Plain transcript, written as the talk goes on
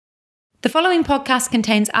The following podcast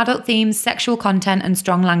contains adult themes, sexual content, and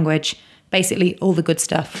strong language. Basically, all the good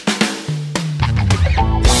stuff.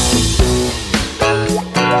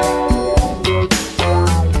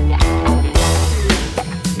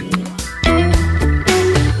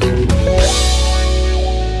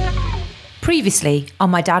 Previously,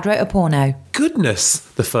 on My Dad Wrote a Porno. Goodness,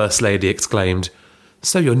 the First Lady exclaimed.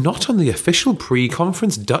 So you're not on the official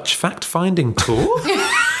pre-conference Dutch fact-finding tour?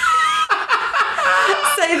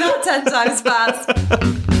 Say that 10 times fast.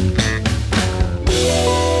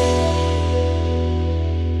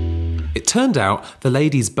 It turned out the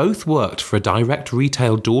ladies both worked for a direct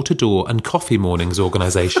retail door-to-door and coffee mornings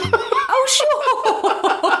organisation. Oh,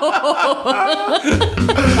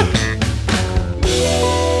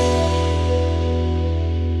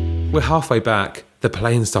 sure. We're halfway back. The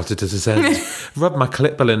plane started to descend. Rub my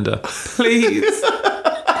clit, Belinda. Please.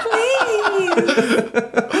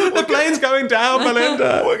 The plane's going down,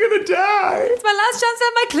 Belinda. We're going to die. It's my last chance to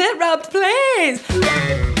have my clit rubbed, please.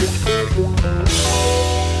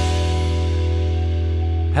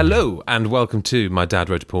 Hello, and welcome to My Dad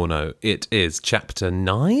Wrote a Porno. It is chapter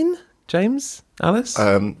 9, James? Alice?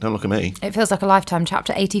 Don't look at me. It feels like a lifetime,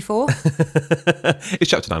 chapter 84. It's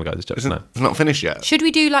chapter 9, guys. It's chapter 9. It's not finished yet. Should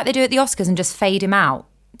we do like they do at the Oscars and just fade him out?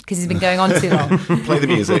 Because he's been going on too long. Play the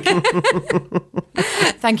music.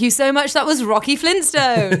 Thank you so much. That was Rocky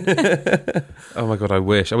Flintstone. Oh my God, I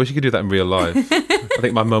wish you could do that in real life. I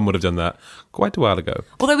think my mum would have done that quite a while ago.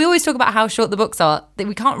 Although we always talk about how short the books are, that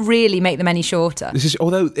we can't really make them any shorter.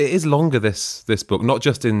 Although it is longer, this book, not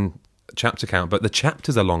just in chapter count, but the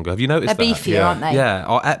chapters are longer. Have you noticed They're that? beefier, aren't they? Yeah,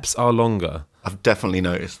 our eps are longer. I've definitely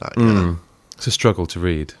noticed that, yeah. It's a struggle to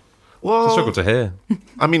read. Well, It's a struggle to hear.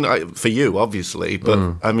 I mean, for you, obviously,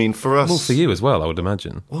 but I mean, for us... Well, for you as well, I would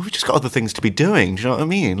imagine. Well, we've just got other things to be doing, do you know what I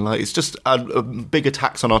mean? Like, it's just a bigger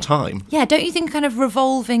tax on our time. Yeah, don't you think kind of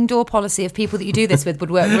revolving door policy of people that you do this with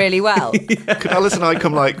would work really well? Could Alice and I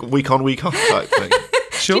come, like, week on, week off type thing?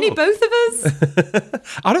 Sure. Do you need both of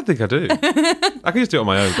us? I don't think I do. I can just do it on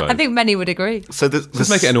my own, guys. I think many would agree. So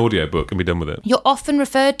Just make it an audio book and be done with it. You're often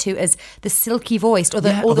referred to as the silky voiced or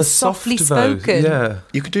the softly soft spoken. Yeah.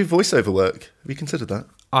 You could do voiceover work. Have you considered that?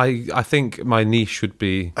 I think my niche should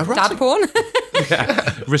be Dad porn?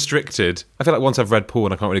 restricted. I feel like once I've read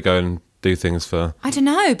porn, I can't really go and do things for... I don't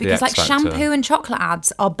know, because like X Factor. shampoo and chocolate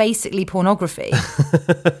ads are basically pornography.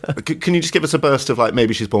 Can you just give us a burst of, like,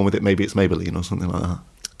 maybe she's born with it, maybe it's Maybelline or something like that?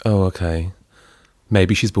 Oh, okay.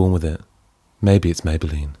 Maybe she's born with it. Maybe it's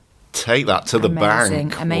Maybelline. Take that to the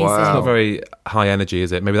bank. Amazing. Wow. It's not very high energy,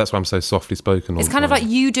 is it? Maybe that's why I'm so softly spoken all It's the kind of time. like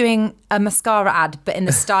you doing a mascara ad, but in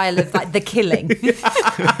the style of like The Killing.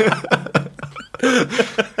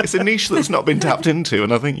 It's a niche that's not been tapped into,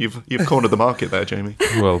 and I think you've cornered the market there, Jamie.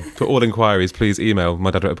 Well, for all inquiries, please email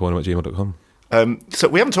mydadwroteaporno@gmail.com. So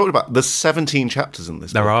we haven't talked about the 17 chapters in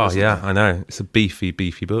this book. There are, isn't yeah, there? I know. It's a beefy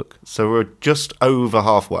book. So we're just over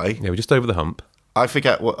halfway. Yeah, we're just over the hump. I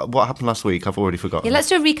forget what happened last week. I've already forgotten. Yeah, let's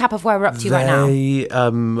do a recap of where we're up to right now.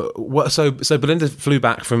 So Belinda flew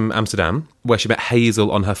back from Amsterdam, where she met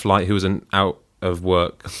Hazel on her flight, who was an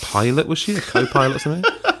out-of-work pilot, was she? A co-pilot or something?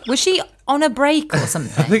 Was she on a break or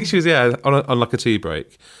something? I think she was, yeah, on like a tea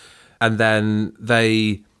break. And then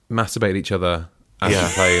they masturbated each other as the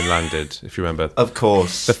plane landed, if you remember. Of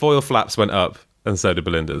course. The foil flaps went up, and so did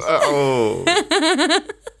Belinda's.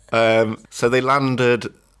 So they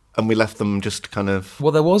landed, and we left them just kind of...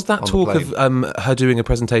 Well, there was that on the talk plane. of her doing a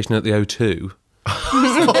presentation at the O2.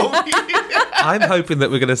 I'm hoping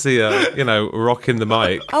that we're going to see her, rocking the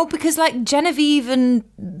mic. Oh, because like Genevieve and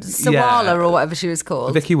Sawala or whatever she was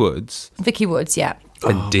called. Vicky Woods. Vicky Woods, yeah.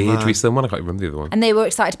 And Deirdre someone, I can't remember the other one. And they were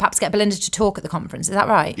excited to perhaps get Belinda to talk at the conference. Is that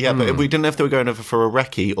right? Yeah, but we didn't know if they were going over for a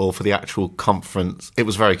recce or for the actual conference. It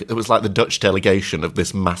was like the Dutch delegation of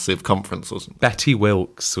this massive conference or something. Betty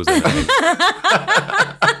Wilkes was her name.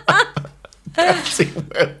 Betty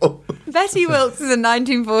Wilkes. Betty Wilkes is a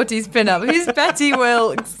 1940s pin-up. Who's Betty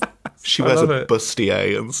Wilkes? She wears love a it.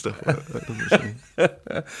 bustier and stuff like that, doesn't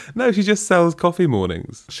she? No, she just sells coffee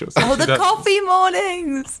mornings. Oh, the coffee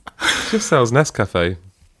mornings. She just sells Nescafe.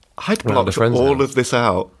 I'd Around the blocked friend's all house. of this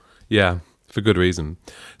out. Yeah, for good reason.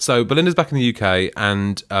 So Belinda's back in the UK,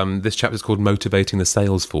 and this chapter is called Motivating the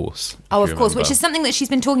Sales Force. Oh, if of you course, remember. which is something that she's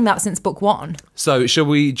been talking about since book 1. So shall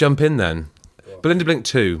we jump in then? Belinda Blink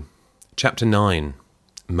 2, Chapter 9,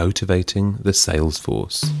 Motivating the Sales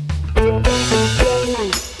Force.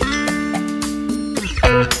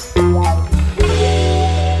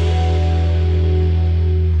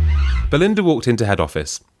 Belinda walked into head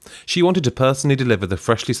office. She wanted to personally deliver the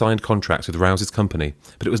freshly signed contracts with Rouse's company,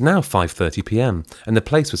 but it was now 5:30 p.m, and the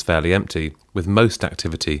place was fairly empty, with most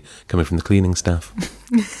activity coming from the cleaning staff.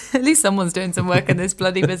 At least someone's doing some work in this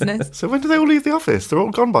bloody business. So when do they all leave the office? They're all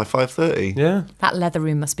gone by 5:30. Yeah. That leather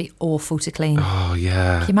room must be awful to clean. Oh,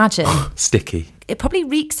 yeah. Can you imagine? Sticky. It probably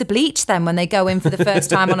reeks of bleach then when they go in for the first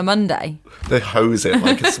time on a Monday. They hose it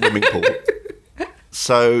like a swimming pool.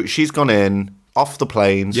 So she's gone in, off the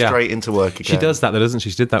plane, Yeah. straight into work again. She does that, though, doesn't she?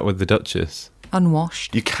 She did that with the Duchess.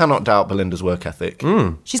 Unwashed. You cannot doubt Belinda's work ethic.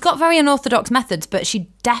 She's got very unorthodox methods, but she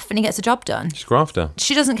definitely gets the job done. She's grafter.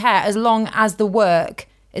 She doesn't care as long as the work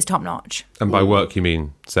is top notch. And by work, you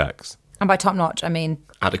mean sex. And by top notch, I mean,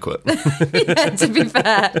 Adequate. yeah, to be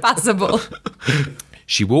fair, passable.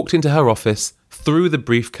 She walked into her office, threw the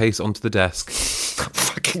briefcase onto the desk,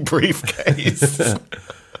 Fucking briefcase.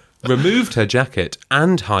 removed her jacket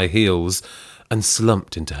and high heels, and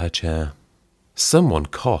slumped into her chair. Someone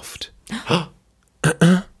coughed.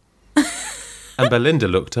 And Belinda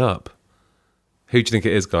looked up. Who do you think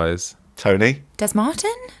it is, guys? Tony? Des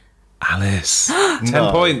Martin? Alice. 10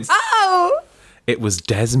 No. points. Oh! It was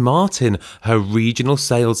Des Martin, her regional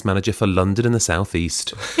sales manager for London and the South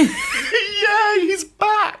East. Yeah, he's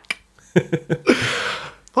back.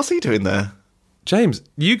 What's he doing there? James,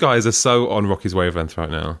 you guys are so on Rocky's wavelength right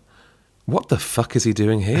now. What the fuck is he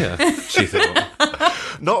doing here? She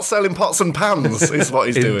thought. Not selling pots and pans is what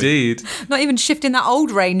he's doing. Indeed. Not even shifting that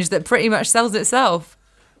old range that pretty much sells itself.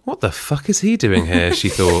 What the fuck is he doing here? She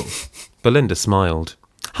thought. Belinda smiled.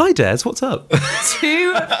 Hi, Des, what's up?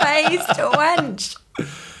 Two-faced wench.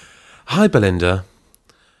 Hi, Belinda.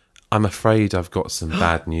 I'm afraid I've got some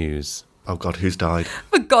bad news. Oh, God, who's died?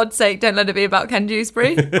 For God's sake, don't let it be about Ken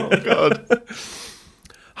Dewsbury. Oh, God.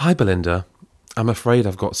 Hi, Belinda. I'm afraid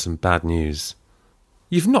I've got some bad news.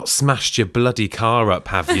 You've not smashed your bloody car up,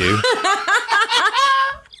 have you?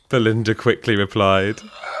 Belinda quickly replied.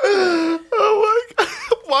 Oh, my God.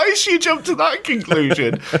 Why has she jumped to that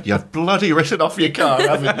conclusion? You've bloody written off your car,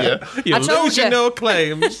 haven't you? You're I told losing you. no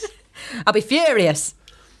claims. I'll be furious.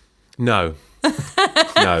 No.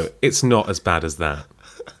 No, it's not as bad as that.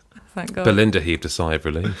 Thank God. Belinda heaved a sigh of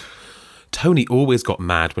relief. Tony always got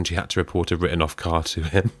mad when she had to report a written-off car to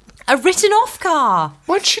him. A written-off car.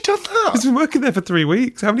 When's she done that? She's been working there for 3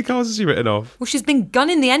 weeks. How many cars has she written off? Well, she's been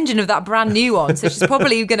gunning the engine of that brand new one, so she's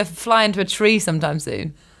probably going to fly into a tree sometime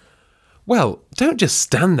soon. Well, don't just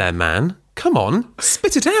stand there, man. Come on,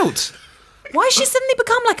 spit it out. Why has she suddenly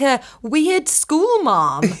become like a weird school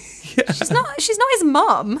mom? She's not his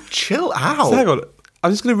mum. Chill So out. hang on.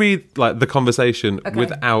 I'm just going to read like the conversation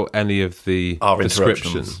without any of the Our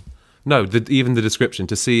description. interruptions. No, even the description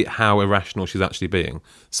to see how irrational she's actually being.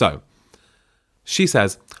 So, she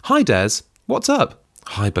says, "Hi, Des. What's up?"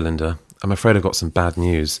 "Hi, Belinda. I'm afraid I've got some bad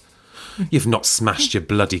news. You've not smashed your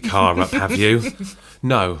bloody car up, have you?"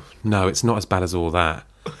 No, it's not as bad as all that."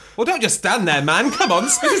 "Well, don't just stand there, man. Come on,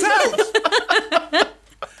 spit it out."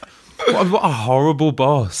 What a horrible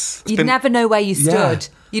boss. You'd never know where you Yeah. stood.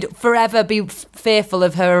 You'd forever be fearful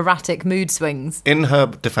of her erratic mood swings. In her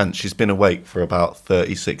defence, she's been awake for about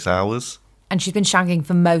 36 hours. And she's been shagging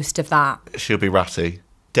for most of that. She'll be ratty.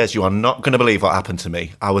 Des, you are not going to believe what happened to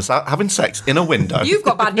me. I was out having sex in a window. You've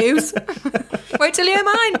got bad news. Wait till you hear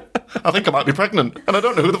mine. I think I might be pregnant, and I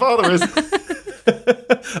don't know who the father is.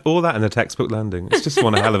 All that in a textbook landing. It's just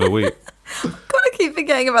one hell of a week. Gotta keep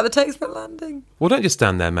forgetting about the textbook landing. Well, don't just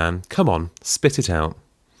stand there, man. Come on, spit it out.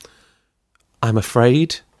 "I'm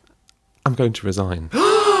afraid I'm going to resign."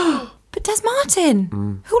 But Des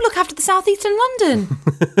Martin, who'll look after the South East in London?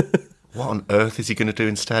 What on earth is he going to do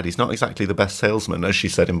instead? He's not exactly the best salesman, as she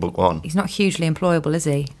said in book 1. He's not hugely employable, is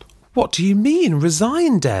he? "What do you mean,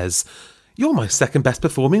 resign, Des? You're my second best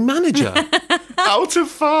performing manager." Out of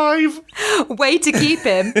 5! Way to keep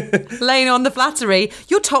him. Laying on the flattery.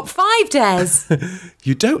 You're top 5, Des.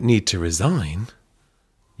 "You don't need to resign."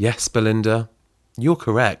 "Yes, Belinda, you're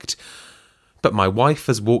correct. But my wife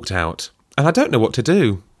has walked out, and I don't know what to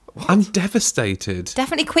do. I'm devastated."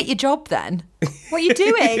 Definitely quit your job then. What are you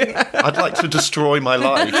doing? I'd like to destroy my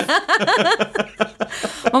life.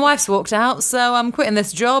 My wife's walked out, so I'm quitting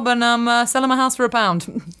this job and I'm selling my house for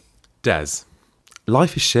 £1. Des,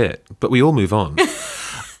 life is shit, but we all move on.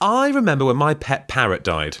 I remember when my pet parrot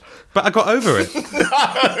died, but I got over it.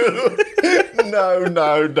 No.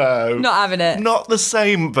 Not having it. Not the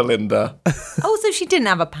same, Belinda. Oh, so she didn't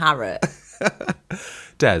have a parrot.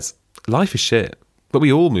 Des, life is shit, but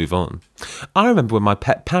we all move on. I remember when my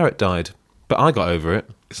pet parrot died, but I got over it.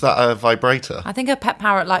 Is that a vibrator? I think her pet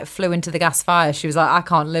parrot like flew into the gas fire. She was like, I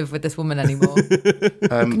can't live with this woman anymore.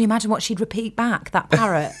 Can you imagine what she'd repeat back, that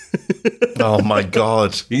parrot? Oh my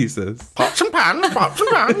God. Jesus. Pots and pans, pots and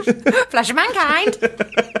pans. Flesh of mankind.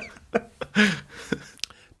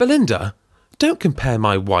 Belinda, don't compare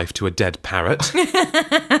my wife to a dead parrot.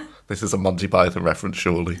 This is a Monty Python reference,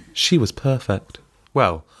 surely. She was perfect.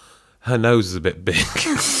 Well, her nose was a bit big,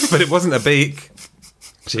 but it wasn't a beak.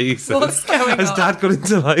 Jesus. What's going Has on? Dad got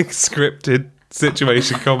into like scripted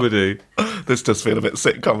situation comedy? This does feel a bit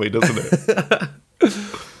sitcom-y, doesn't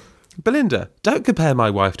it? Belinda, don't compare my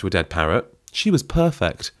wife to a dead parrot. She was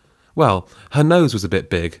perfect. Well, her nose was a bit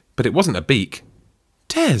big, but it wasn't a beak.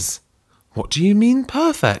 Des, what do you mean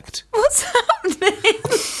perfect? What's happening?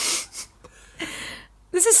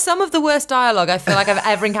 This is some of the worst dialogue I feel like I've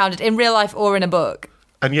ever encountered in real life or in a book.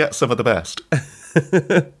 And yet some of the best.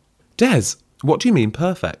 Des, what do you mean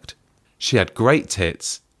perfect? She had great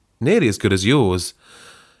tits, nearly as good as yours.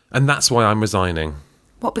 And that's why I'm resigning.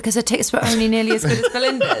 What, because her tits were only nearly as good as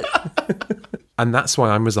Belinda's? And that's why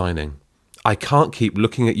I'm resigning. I can't keep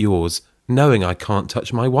looking at yours, knowing I can't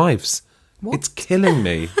touch my wife's. What? It's killing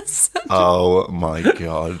me. Oh my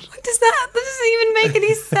God. That doesn't even make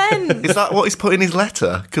any sense. Is that what he's put in his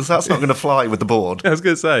letter? Because that's not going to fly with the board. I was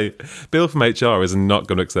going to say, Bill from HR is not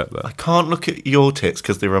going to accept I that. can't look at your tits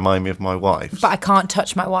because they remind me of my wife's. But I can't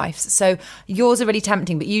touch my wife's. So yours are really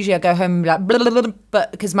tempting, but usually I go home and be like, blah, blah, blah, blah,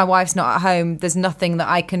 but because my wife's not at home, there's nothing that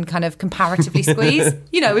I can kind of comparatively squeeze.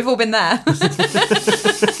 You know, we've all been there. That's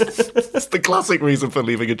the classic reason for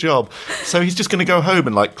leaving a job. So he's just going to go home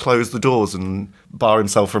and like close the doors and bar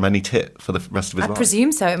himself from any tit for the rest of his I life.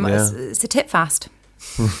 presume so. Yeah. It's a tit fast.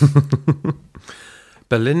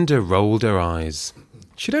 Belinda rolled her eyes.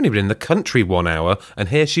 She'd only been in the country 1 hour, and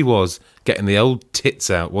here she was, getting the old tits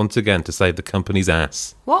out once again to save the company's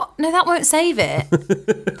ass. What? No, that won't save it.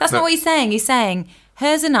 That's not what he's saying. He's saying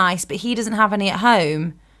hers are nice, but he doesn't have any at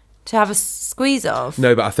home to have a squeeze of.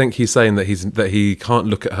 No, but I think he's saying that he can't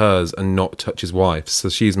look at hers and not touch his wife's. So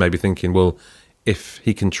she's maybe thinking, well, if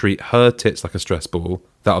he can treat her tits like a stress ball,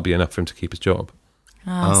 that'll be enough for him to keep his job.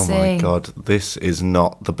 Oh my God, this is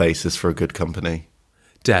not the basis for a good company.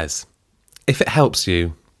 Des, if it helps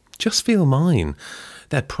you, just feel mine.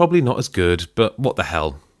 They're probably not as good, but what the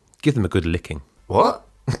hell? Give them a good licking. What?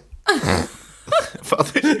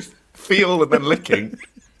 Feel and then licking.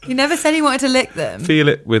 He never said he wanted to lick them. Feel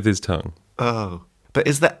it with his tongue. Oh. But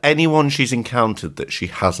is there anyone she's encountered that she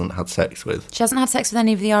hasn't had sex with? She hasn't had sex with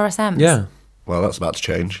any of the RSMs. Yeah. Well, that's about to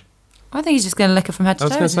change. I think he's just going to lick her from head to I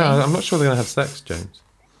was toe. going to say, isn't he? I'm not sure they're going to have sex, James.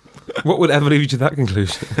 What would ever lead you to that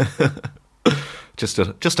conclusion? Just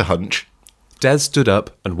a hunch. Des stood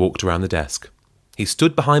up and walked around the desk. He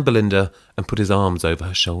stood behind Belinda and put his arms over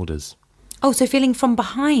her shoulders. Oh, so feeling from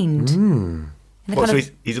behind. In the What, kind so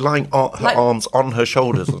of, he's lying on her Like- arms on her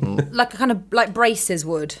shoulders. And, like a kind of like braces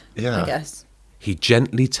would, Yeah. I guess. He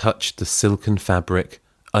gently touched the silken fabric,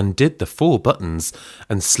 undid the 4 buttons,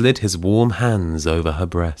 and slid his warm hands over her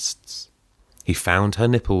breasts. He found her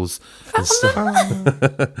nipples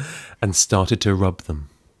and started to rub them.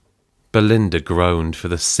 Belinda groaned for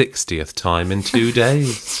the 60th time in 2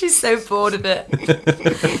 days. She's so bored of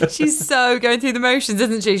it. She's so going through the motions,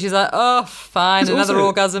 isn't she? She's like, oh, fine, another Also,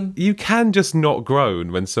 orgasm. You can just not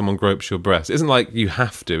groan when someone gropes your breast. It isn't like you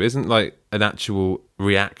have to. It isn't like an actual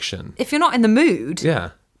reaction. If you're not in the mood, Yeah.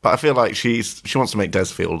 but I feel like she wants to make Des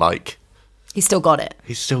feel like he's still got it.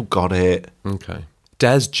 he's still got it. Okay.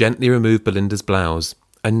 Des gently removed Belinda's blouse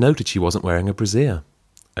and noted she wasn't wearing a brassiere.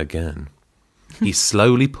 Again. He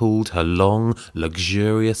slowly pulled her long,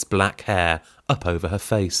 luxurious black hair up over her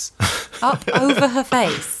face. Up over her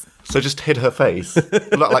face. So just hid her face.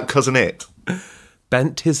 Look like Cousin It.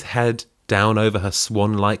 Bent his head down over her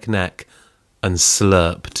swan-like neck and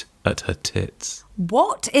slurped at her tits.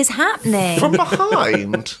 What is happening? From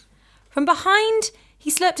behind. From behind, he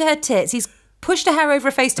slurped at her tits. He's pushed her hair over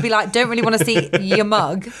her face to be like, don't really want to see your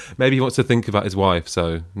mug. Maybe he wants to think about his wife,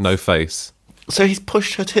 so no face. So he's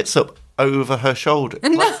pushed her tits up over her shoulder.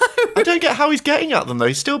 No. I don't get how he's getting at them, though.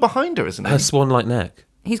 He's still behind her, isn't he? Her swan-like neck.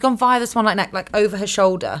 He's gone via the swan-like neck, like over her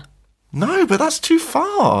shoulder. No, but that's too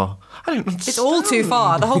far. I don't understand. It's all too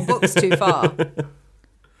far. The whole book's too far.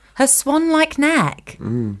 Her swan-like neck.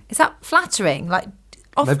 Is that flattering? Like,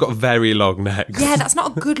 They've got very long necks. yeah, that's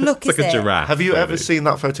not a good look, It's is like a it? giraffe. Have you ever really. seen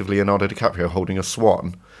that photo of Leonardo DiCaprio holding a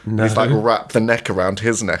swan? No. He's like wrapped the neck around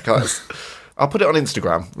his neck. I'll put it on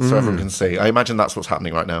Instagram so everyone can see. I imagine that's what's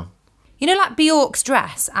happening right now. You know, like Bjork's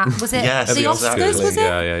dress was it Yes, the exactly. Oscars, was it?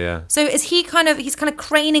 Yeah. So is he he's kind of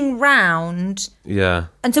craning round, Yeah.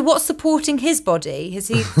 and so what's supporting his body? Has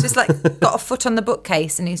he just like got a foot on the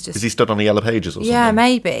bookcase and he's just... Is he stood on the yellow pages or something? Yeah,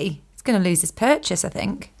 maybe. He's going to lose his purchase, I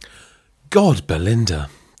think. God, Belinda,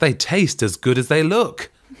 they taste as good as they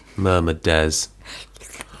look, murmured Des.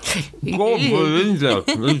 God, Belinda,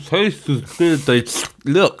 they taste as good as they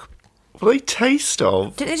look. What do they taste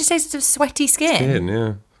of? Did they just say sort of sweaty skin?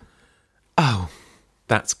 Yeah. Oh,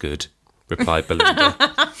 that's good, replied Belinda.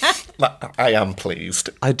 I am pleased.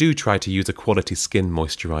 I do try to use a quality skin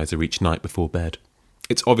moisturiser each night before bed.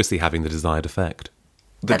 It's obviously having the desired effect.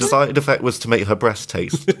 The desired effect was to make her breast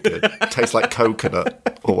taste good. Taste like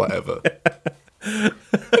coconut or whatever.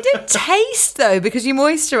 They don't taste, though, because you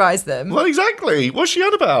moisturise them. Well, exactly. What's she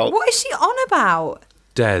on about? What is she on about?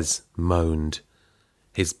 Des moaned.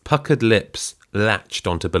 His puckered lips latched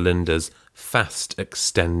onto Belinda's fast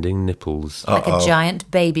extending nipples. Like a giant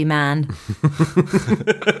baby man.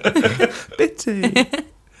 Bitty.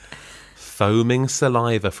 Foaming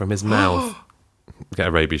saliva from his mouth, get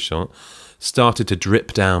a rabies shot, started to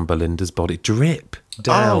drip down Belinda's body. Drip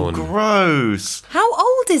down. Oh, gross. How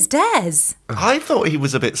old is Des? I thought he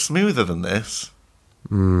was a bit smoother than this.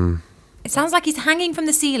 It sounds like he's hanging from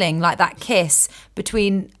the ceiling, like that kiss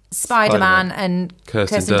between Spider-Man and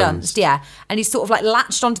Kirsten Kirsten Dunst. Dunst. Yeah. And he's sort of like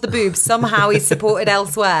latched onto the boobs. Somehow he's supported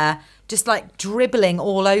elsewhere, just like dribbling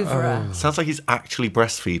all over her. Sounds like he's actually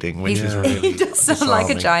breastfeeding, which is really He does sound like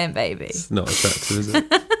a disarming. giant baby. Not attractive, is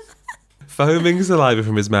it? Foaming saliva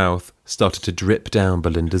from his mouth started to drip down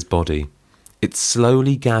Belinda's body. It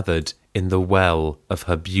slowly gathered in the well of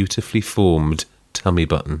her beautifully formed tummy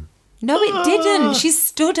button. No, it didn't. She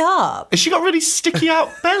stood up. Has she got really sticky out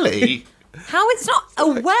belly? How it's not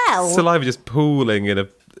a well? Saliva just pooling in a...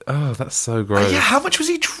 Oh, that's so gross. Yeah, how much was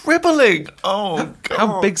he dribbling? Oh, God.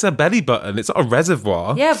 How big's her belly button? It's not a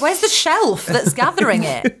reservoir. Yeah, where's the shelf that's gathering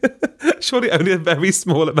it? Surely only a very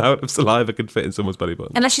small amount of saliva can fit in someone's belly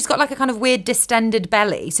button. Unless she's got like a kind of weird distended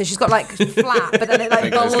belly. So she's got like flat, but then it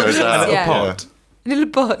like bulges. out. Yeah. Pot. A little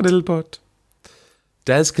butt. A little pot.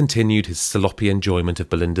 Des continued his sloppy enjoyment of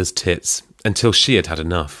Belinda's tits until she had had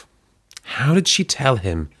enough. How did she tell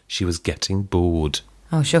him she was getting bored?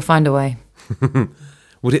 Oh, she'll find a way.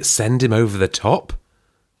 Would it send him over the top?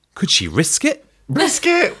 Could she risk it? Risk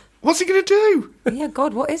it. What's he going to do? Yeah,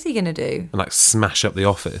 God, what is he going to do? And like smash up the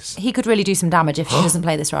office? He could really do some damage if she doesn't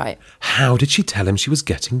play this right. How did she tell him she was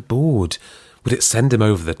getting bored? Would it send him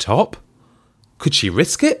over the top? Could she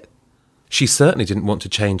risk it? She certainly didn't want to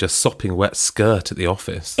change her sopping wet skirt at the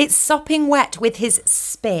office. It's sopping wet with his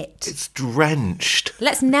spit. It's drenched.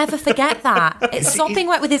 Let's never forget that. It's sopping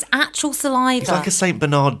wet with his actual saliva. He's like a St.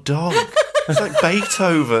 Bernard dog. It's like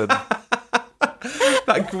Beethoven.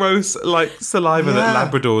 That gross, like, saliva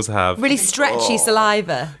that Labradors have. really stretchy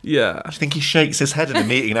saliva. Yeah. I think he shakes his head in a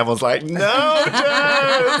meeting and everyone's like, no,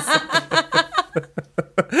 Jess!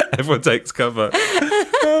 Everyone takes cover.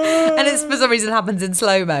 And it's for some reason happens in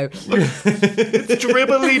slow-mo.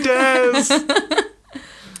 Dribbly Des!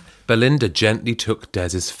 Belinda gently took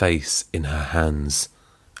Des's face in her hands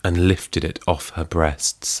and lifted it off her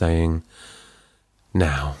breast, saying,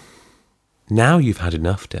 Now you've had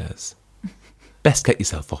enough, Des. Best get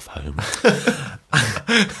yourself off home.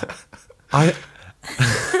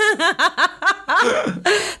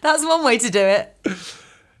 That's one way to do it.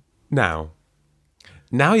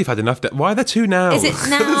 Now you've had enough, Des. Why are there two now? Is it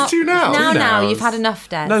now? There's two now. Now, Two now, nows. you've had enough,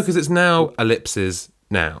 Des. No, because it's now ellipses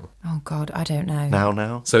now. Oh, God, I don't know.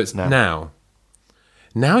 Now. So it's now.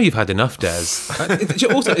 Now you've had enough, Des.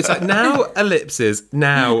 Also, it's like now ellipses,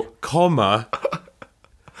 now, comma.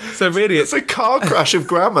 So really It's it's a car crash of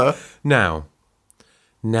grammar. now.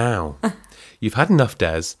 You've had enough,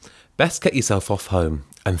 Des. Best get yourself off home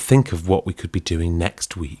and think of what we could be doing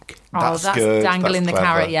next week. Oh, That's that's good. dangling That's the clever.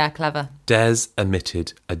 carrot. Yeah, clever. Des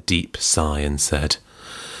emitted a deep sigh and said,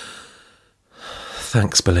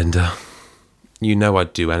 Thanks, Belinda. You know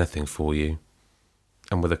I'd do anything for you.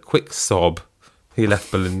 And with a quick sob, he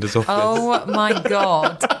left Belinda's office. Oh, my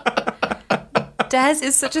God. Des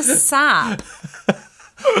is such a sap.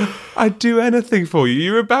 I'd do anything for you.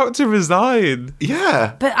 You're about to resign.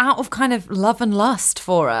 Yeah. But out of kind of love and lust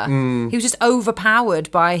for her. He was just overpowered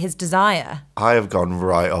by his desire. I have gone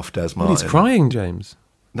right off Des Martin. He's crying, James.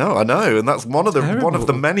 No, I know, and that's one of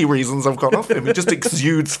the many reasons I've gone off him. He just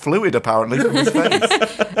exudes fluid apparently from his face.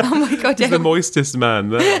 Oh, my God. He's the moistest man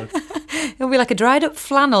there. He'll be like a dried up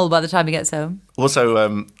flannel by the time he gets home.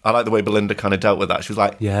 Also, I like the way Belinda kind of dealt with that. She was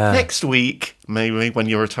like, Yeah. next week, maybe, when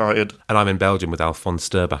you're retired. And I'm in Belgium with Alphonse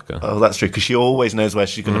Sturbacker. Oh, that's true, because she always knows where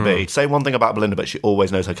she's going to be. Say one thing about Belinda, but she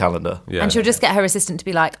always knows her calendar. Yeah. And she'll just get her assistant to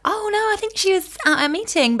be like, oh, no, I think she was at a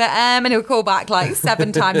meeting. But and he'll call back like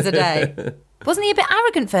 7 times a day. Wasn't he a bit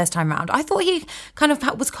arrogant first time round? I thought he kind of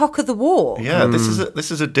was cock of the walk. Yeah, this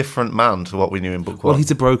is a different man to what we knew in book 1. Well, he's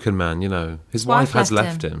a broken man, you know. His wife has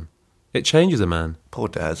left him. It changes a man. Poor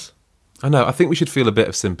Des. I know. I think we should feel a bit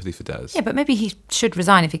of sympathy for Des. Yeah, but maybe he should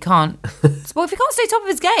resign if he can't. Well, if he can't stay top of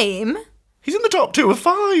his game. He's in the top 2 of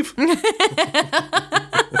 5.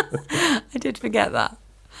 I did forget that.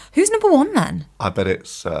 Who's number 1 then? I bet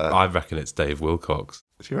it's... I reckon it's Dave Wilcox.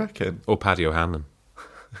 do you reckon? Or Paddy O'Hanlon.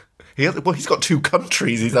 He's got 2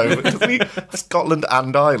 countries he's over, doesn't he? Scotland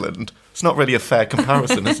and Ireland. It's not really a fair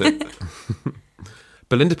comparison, is it?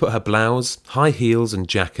 Belinda put her blouse, high heels and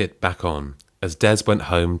jacket back on as Des went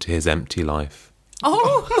home to his empty life.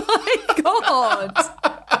 Oh my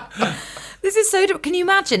God. This is so... Can you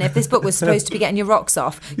imagine if this book was supposed to be getting your rocks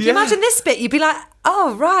off? Can you imagine this bit? You'd be like,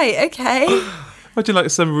 oh, right, okay. Imagine like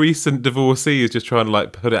some recent divorcees just trying to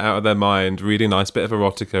like put it out of their mind, reading a nice bit of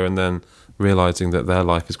erotica and then realising that their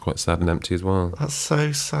life is quite sad and empty as well. That's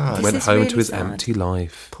so sad. This Went is home really to his sad. empty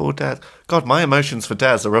life. Poor Des. God, my emotions for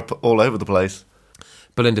Des are up all over the place.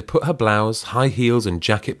 Belinda put her blouse, high heels and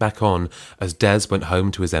jacket back on as Des went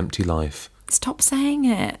home to his empty life. Stop saying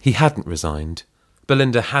it. He hadn't resigned.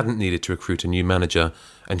 Belinda hadn't needed to recruit a new manager,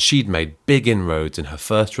 and she'd made big inroads in her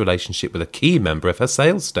first relationship with a key member of her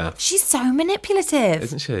sales staff. She's so manipulative.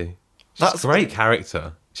 Isn't she? She's That's a great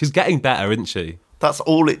character. She's getting better, isn't she? That's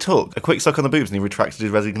all it took. A quick suck on the boobs and he retracted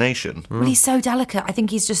his resignation. Well, he's so delicate. I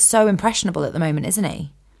think he's just so impressionable at the moment, isn't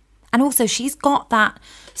he? And also, she's got that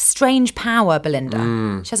strange power,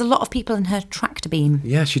 Belinda. She has a lot of people in her tractor beam.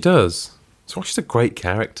 Yeah, she does. That's why she's a great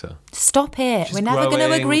character. Stop it. She's We're never going to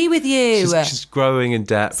growing. agree with you. She's growing in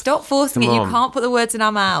depth. Stop forcing Come it. on. You can't put the words in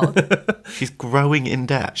our mouth. She's growing in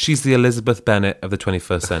depth. She's the Elizabeth Bennet of the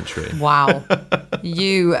 21st century. Wow.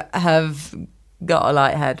 You have got a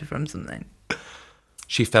light head from something.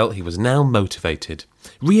 She felt he was now motivated,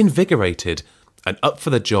 reinvigorated, and up for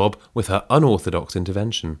the job with her unorthodox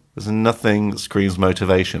intervention. There's nothing that screams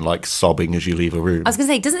motivation like sobbing as you leave a room. I was going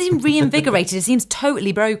to say, it doesn't seem reinvigorated. It seems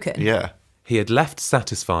totally broken. Yeah. He had left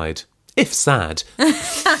satisfied, if sad,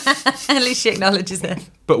 At least she acknowledges it.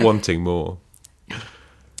 but wanting more.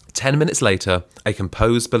 10 minutes later, a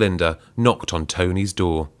composed Belinda knocked on Tony's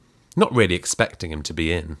door, not really expecting him to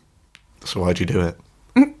be in. So why'd you do it?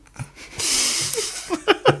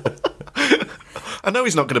 I know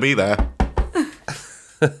he's not going to be there.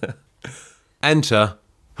 Enter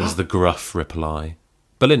was the gruff reply.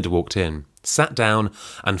 Belinda walked in, sat down,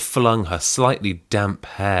 and flung her slightly damp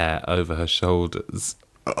hair over her shoulders.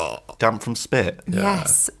 Damp from spit.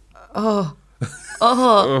 Yes. From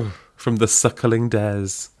the suckling Des.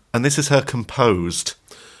 And this is her composed.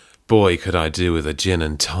 Boy, could I do with a gin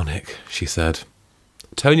and tonic, she said.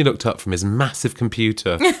 Tony looked up from his massive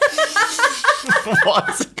computer. Why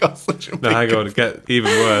has it got such a No, big... hang on, it get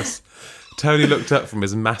even worse. Tony looked up from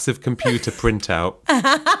his massive computer printout.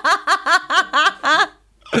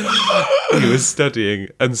 He was studying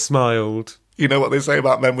and smiled. You know what they say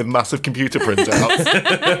about men with massive computer printouts?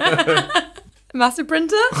 Massive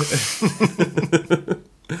printer?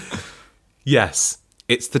 Yes,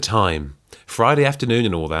 it's the time. Friday afternoon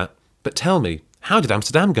and all that. But tell me, how did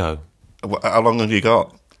Amsterdam go? How long have you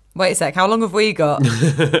got? Wait a sec, how long have we got?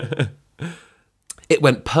 It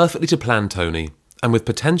went perfectly to plan, Tony, and with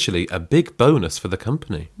potentially a big bonus for the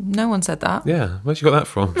company. No one said that. Yeah, where'd you got that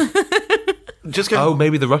from? Just go. Oh,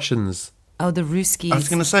 maybe the Russians. Oh, the Ruskies. I was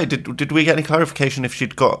going to say, did we get any clarification if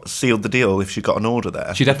she'd got sealed the deal, if she'd got an order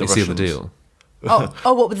there? She definitely sealed the Russians? deal.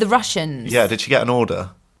 Oh, what with the Russians? Yeah, did she get an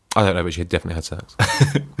order? I don't know, but she definitely had sex.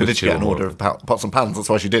 Did she get an order of pots and pans? That's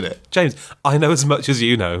why she did it. James, I know as much as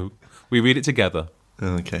you know. We read it together.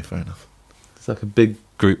 Okay, fair enough. It's like a big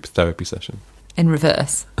group therapy session. In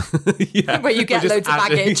reverse. Yeah. Where you get We're loads just of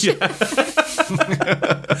baggage. Yeah.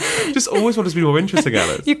 Just always want us to be more interesting,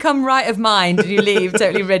 Alice. You come right of mind and you leave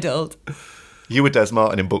totally riddled. You were Des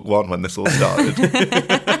Martin in book 1 when this all started.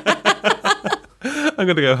 I'm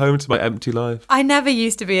going to go home to my empty life. I never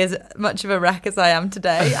used to be as much of a wreck as I am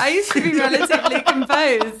today. I used to be relatively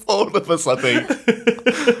composed. All of us, I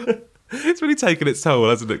think. It's really taken its toll,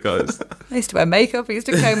 hasn't it, guys? I used to wear makeup. I used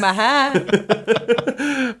to comb my hair.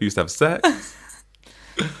 We used to have sex.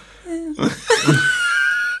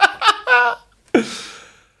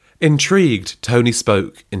 Intrigued, Tony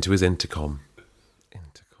spoke into his intercom.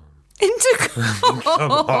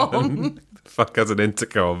 Intercom. Fuck has an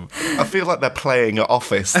intercom. I feel like they're playing at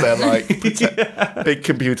Office. They're like, big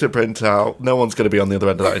computer printout. No one's going to be on the other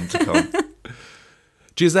end of that intercom.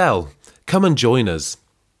 Giselle, come and join us.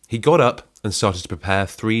 He got up and started to prepare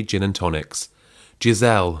 3 gin and tonics.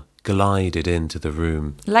 Giselle glided into the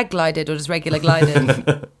room. Leg glided or just regular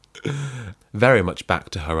glided? Very much back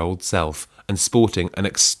to her old self and sporting an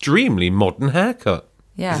extremely modern haircut.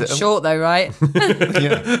 Yeah, short though, right?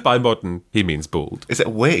 Yeah. By modern, he means bald. Is it a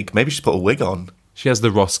wig? Maybe she's put a wig on. She has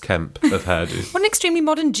the Ross Kemp of hairdo. What an extremely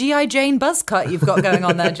modern G.I. Jane buzz cut you've got going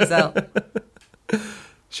on there, Giselle.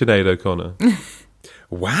 Sinead O'Connor.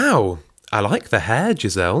 Wow, I like the hair,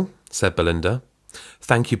 Giselle, said Belinda.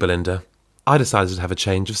 Thank you, Belinda. I decided to have a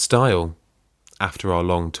change of style after our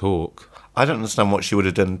long talk. I don't understand what she would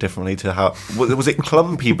have done differently to how... Was it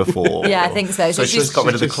clumpy before? Yeah, I think so. So she's just got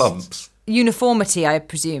rid of the clumps? Uniformity, I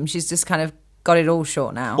presume. She's just kind of got it all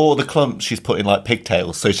short now. Or the clumps she's put in like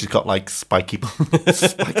pigtails, so she's got like spiky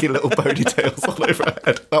little ponytails all over her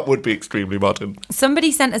head. That would be extremely modern.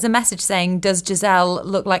 Somebody sent us a message saying, does Giselle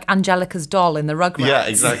look like Angelica's doll in the Rugrats? Yeah,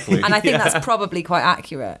 exactly. And I think that's probably quite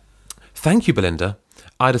accurate. Thank you, Belinda.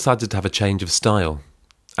 I decided to have a change of style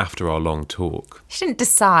after our long talk. She didn't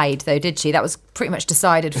decide, though, did she? That was pretty much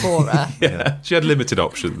decided for her. Yeah, she had limited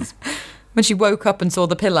options. When she woke up and saw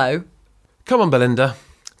the pillow. Come on, Belinda.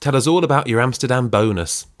 Tell us all about your Amsterdam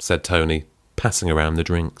bonus, said Tony, passing around the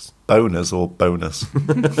drinks. Boners or bonus?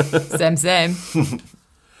 Same.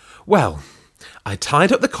 Well, I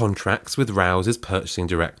tied up the contracts with Rouse's purchasing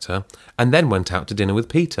director and then went out to dinner with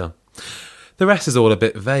Peter. The rest is all a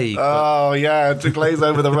bit vague. Oh, yeah, to glaze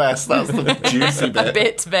over the rest. That's the juicy bit. A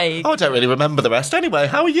bit vague. Oh, I don't really remember the rest. Anyway,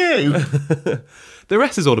 how are you? The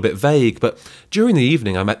rest is all a bit vague, but during the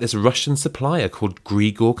evening I met this Russian supplier called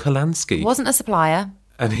Grigor Kalansky. Wasn't a supplier.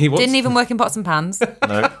 And he Didn't even work in pots and pans.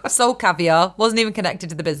 No. Sold caviar. Wasn't even connected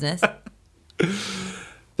to the business.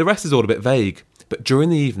 The rest is all a bit vague, but during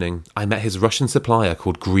the evening I met his Russian supplier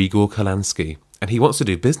called Grigor Kalansky, and he wants to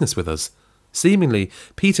do business with us. Seemingly,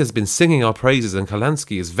 Peter's been singing our praises and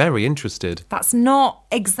Kalansky is very interested. That's not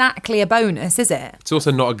exactly a bonus, is it? It's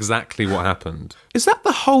also not exactly what happened. Is that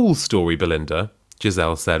the whole story, Belinda?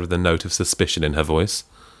 Giselle said with a note of suspicion in her voice.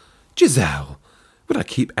 Giselle, would I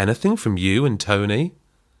keep anything from you and Tony?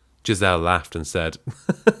 Giselle laughed and said,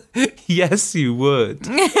 yes, you would.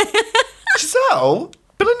 Giselle?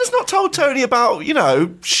 Belinda's not told Tony about,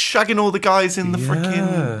 shagging all the guys in the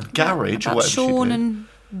freaking garage or About whatever she Sean did. and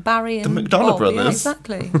Barry and The McDonough Bob. brothers. Yeah,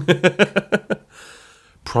 exactly.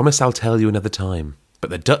 Promise I'll tell you another time,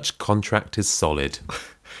 but the Dutch contract is solid.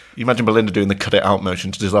 You imagine Belinda doing the cut it out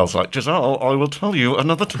motion to Giselle. It's like, Giselle, I will tell you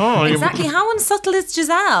another time. Exactly. How unsubtle is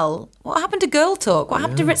Giselle? What happened to girl talk? What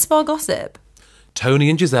happened to Ritz Bar gossip? Tony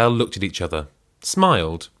and Giselle looked at each other,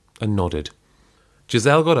 smiled and nodded.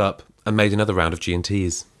 Giselle got up and made another round of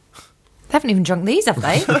G&Ts. They haven't even drunk these, have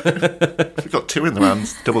they? We've got 2 in the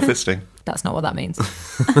hands, double fisting. That's not what that means.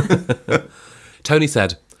 Tony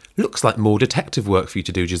said, looks like more detective work for you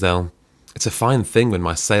to do, Giselle. It's a fine thing when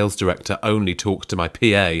my sales director only talks to my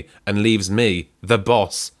PA and leaves me, the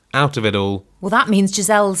boss, out of it all. Well, that means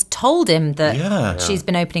Giselle's told him that Yeah. she's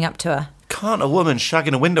been opening up to her. Can't a woman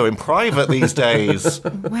shagging a window in private these days?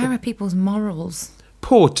 Where are people's morals?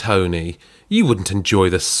 Poor Tony, you wouldn't enjoy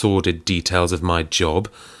the sordid details of my job.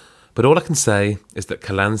 But all I can say is that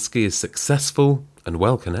Kalansky is successful and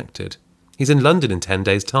well connected. He's in London in 10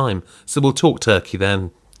 days' time, so we'll talk turkey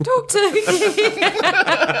then. Talk turkey. Is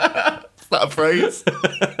that a phrase?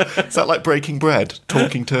 Is that like breaking bread?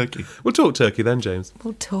 Talking turkey? We'll talk turkey then, James.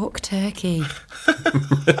 We'll talk turkey.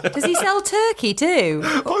 Does he sell turkey too?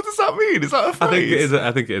 What does that mean? Is that a phrase?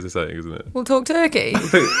 I think it is a saying, isn't it? We'll talk turkey.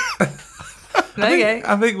 Okay.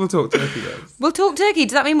 I think we'll talk turkey, guys. We'll talk turkey.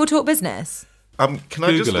 Does that mean we'll talk business? Can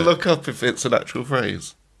I just Google it. look up if it's an actual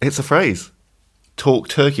phrase? It's a phrase. Talk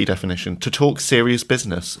turkey definition. To talk serious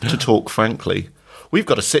business. To talk frankly. We've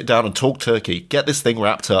got to sit down and talk turkey. Get this thing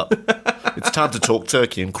wrapped up. It's time to talk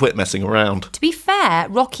turkey and quit messing around. To be fair,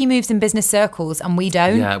 Rocky moves in business circles and we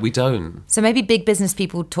don't. Yeah, we don't. So maybe big business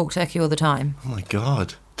people talk turkey all the time. Oh my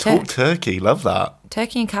God. Talk turkey. Love that.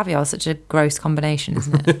 Turkey and caviar is such a gross combination,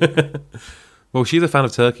 isn't it? Well, she's a fan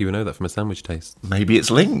of turkey. We know that from a sandwich taste. Maybe it's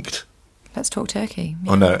linked. Let's talk turkey.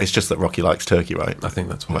 Oh no, it's just that Rocky likes turkey, right? I think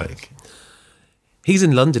that's why. Like, He's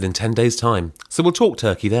in London in 10 days' time, so we'll talk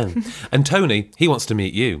turkey then. And Tony, he wants to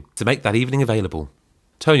meet you, to make that evening available.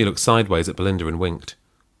 Tony looked sideways at Belinda and winked.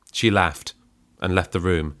 She laughed and left the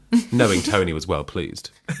room, knowing Tony was well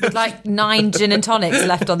pleased. With like 9 gin and tonics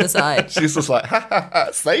left on the side. she's just like, ha ha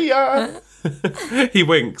ha, see ya. He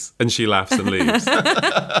winks and she laughs and leaves.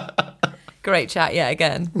 Great chat yet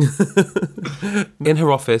again. In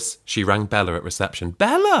her office, she rang Bella at reception.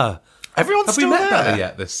 Bella! Everyone's Have we still met there. Bella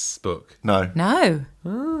yet, this book? No. No.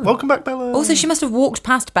 Welcome back, Bella. Also, she must have walked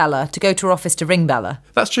past Bella to go to her office to ring Bella.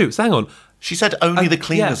 That's true. So hang on. She said only the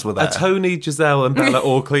cleaners were there. Tony, Giselle and Bella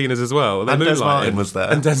all cleaners as well. They're And Des moonlighting. Martin was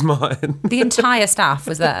there. And Des Martin. The entire staff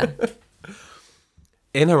was there.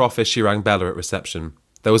 In her office, she rang Bella at reception.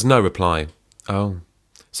 There was no reply. Oh.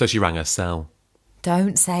 So she rang her cell.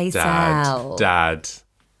 Don't say Dad. Sal. Dad.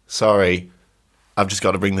 Sorry. I've just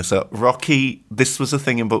got to bring this up. Rocky, this was a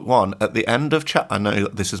thing in book 1. At the end of I know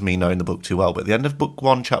this is me knowing the book too well, but at the end of book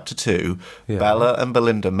 1, chapter 2, Yeah. Bella and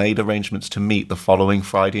Belinda made arrangements to meet the following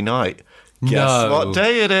Friday night. Guess No. what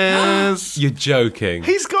day it is? You're joking.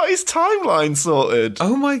 He's got his timeline sorted.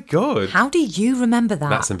 Oh my God. How do you remember that?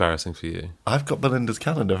 That's embarrassing for you. I've got Belinda's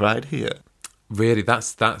calendar right here. Really,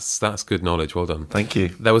 that's good knowledge. Well done. Thank you.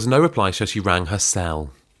 There was no reply, so she rang her cell.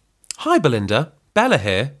 Hi, Belinda. Bella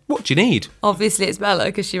here. What do you need? Obviously, it's Bella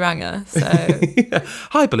because she rang her. So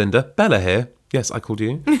Hi, Belinda. Bella here. Yes, I called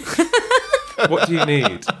you. What do you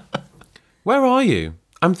need? Where are you?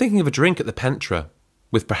 I'm thinking of a drink at the Pentra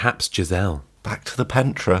with perhaps Giselle. Back to the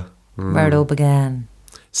Pentra. where it all began.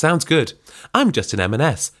 Sounds good. I'm just in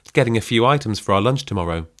M&S, getting a few items for our lunch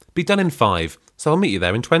tomorrow. Be done in 5, so I'll meet you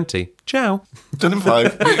there in 20. Ciao. Done in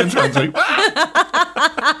 5. Meet in 20.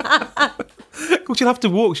 Well, she'll have to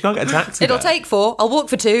walk. She can't get a taxi. It'll there. take 4. I'll walk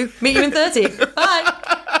for 2. Meet you in 30. Bye.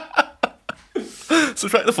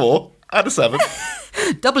 Subtract the 4. Add a 7.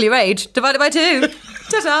 Double your age divided by 2.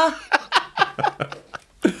 Ta-ta.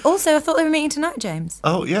 Also, I thought they were meeting tonight, James.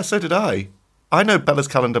 Oh, yeah, so did I. I know Bella's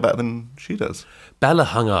calendar better than she does. Bella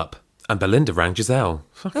hung up, and Belinda rang Giselle.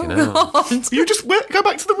 Fucking hell. God. You just go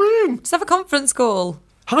back to the room. Let's have a conference call.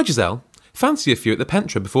 Hi, Giselle. Fancy a few at the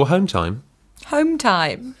Pentra before home time? Home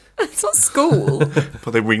time. It's not school.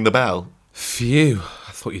 But they ring the bell. Phew.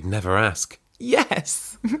 I thought you'd never ask.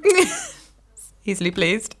 Yes. Easily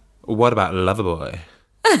pleased. What about Loverboy?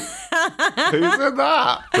 Who's in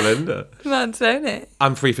that? Belinda. That's own it.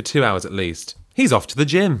 I'm free for 2 hours at least. He's off to the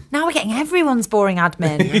gym. Now we're getting everyone's boring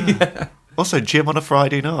admin. Also, gym on a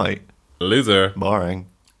Friday night. Loser. Boring.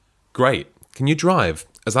 Great. Can you drive?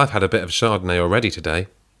 As I've had a bit of Chardonnay already today.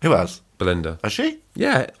 Who has? Belinda. Has she?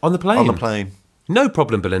 Yeah, on the plane. On the plane. No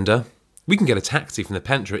problem, Belinda. We can get a taxi from the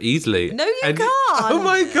Pentra easily. No, you can't. Oh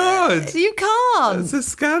my God. You can't. It's a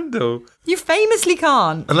scandal. You famously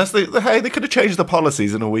can't. Unless they could have changed the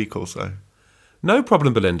policies in a week or so. No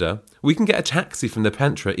problem, Belinda. We can get a taxi from the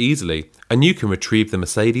Pentra easily, and you can retrieve the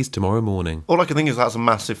Mercedes tomorrow morning. All I can think is that's a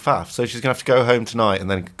massive faff. So she's going to have to go home tonight and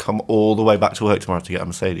then come all the way back to work tomorrow to get a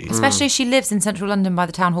Mercedes. Especially as she lives in central London by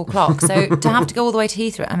the town hall clock. So to have to go all the way to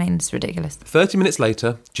Heathrow, I mean, it's ridiculous. 30 minutes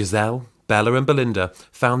later, Giselle, Bella and Belinda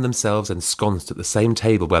found themselves ensconced at the same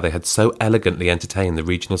table where they had so elegantly entertained the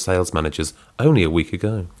regional sales managers only a week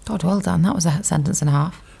ago. God, well done. That was a sentence and a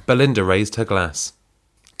half. Belinda raised her glass.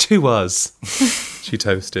 To us, she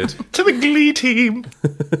toasted. To the Glee team.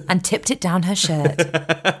 And tipped it down her shirt.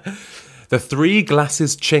 The 3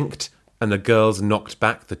 glasses chinked, and the girls knocked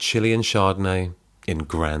back the Chilean Chardonnay in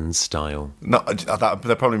grand style. No, that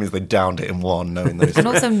probably means they downed it in one, knowing those. And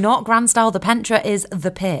also not grand style. The Pentra is the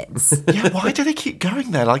pits. Yeah, why do they keep going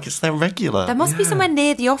there like it's their regular? There must be somewhere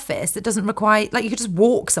near the office that doesn't require, like you could just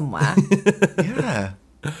walk somewhere. Yeah.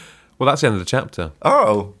 Well, that's the end of the chapter.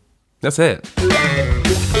 Oh. That's it.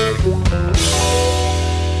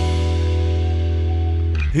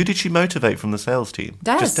 Who did she motivate from the sales team?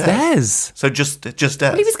 Des. Just Des. Des. So just Des.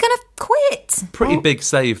 Well, he was going to quit. Pretty big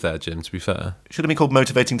save there, Jim, to be fair. Should have been called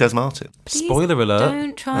Motivating Des Martin. Please Spoiler alert.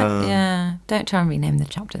 Don't try and rename the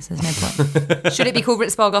chapters. There's no point. Should it be called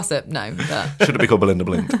Ritz Bar Gossip? No. But. Should have been called Belinda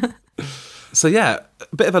Blink. So, yeah,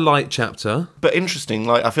 a bit of a light chapter. But interesting,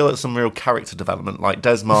 like I feel like some real character development. Like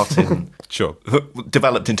Des Martin Sure.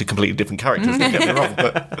 developed into completely different characters, don't get me wrong,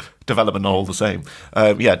 but development all the same.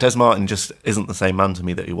 Yeah, Des Martin just isn't the same man to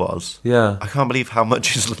me that he was. Yeah. I can't believe how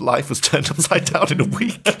much his life was turned upside down in a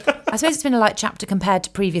week. I suppose it's been a light chapter compared to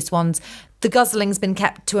previous ones. The guzzling's been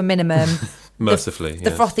kept to a minimum. Mercifully,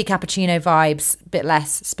 The yes. frothy cappuccino vibes, bit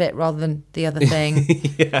less spit rather than the other thing.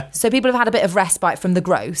 Yeah. So people have had a bit of respite from the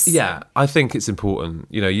gross. Yeah, I think it's important.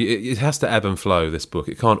 You know, it has to ebb and flow, this book.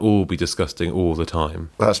 It can't all be disgusting all the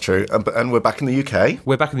time. That's true. And we're back in the UK.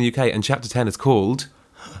 We're back in the UK, and chapter 10 is called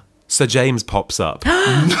Sir James Pops Up.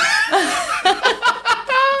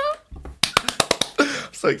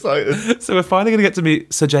 So excited. So we're finally going to get to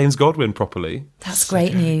meet Sir James Godwin properly. That's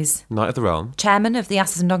great news. Knight of the Realm. Chairman of the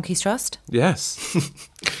Asses and Donkeys Trust. Yes.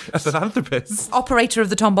 A philanthropist. Operator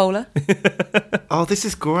of the Tombola. Oh, this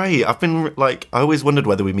is great. I've been I always wondered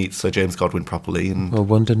whether we meet Sir James Godwin properly. And Well,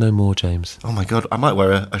 wonder no more, James. oh my God, I might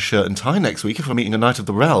wear a shirt and tie next week if we're meeting a Knight of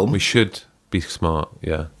the Realm. We should be smart,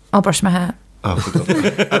 yeah. I'll brush my hair. Oh, for God's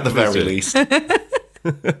sake. At the very least.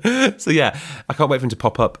 So yeah, I can't wait for him to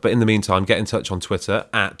pop up. But in the meantime, get in touch on Twitter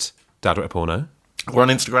at DadWroteAPorno. We're on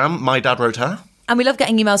Instagram, My Dad Wrote Her. And we love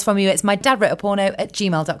getting emails from you. It's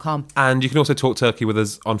mydadwroteaporno@gmail.com. And you can also talk turkey with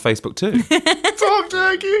us on Facebook too. Talk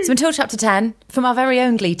turkey! So until chapter 10, from our very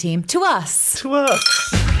own Glee team, to us. To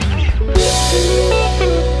us.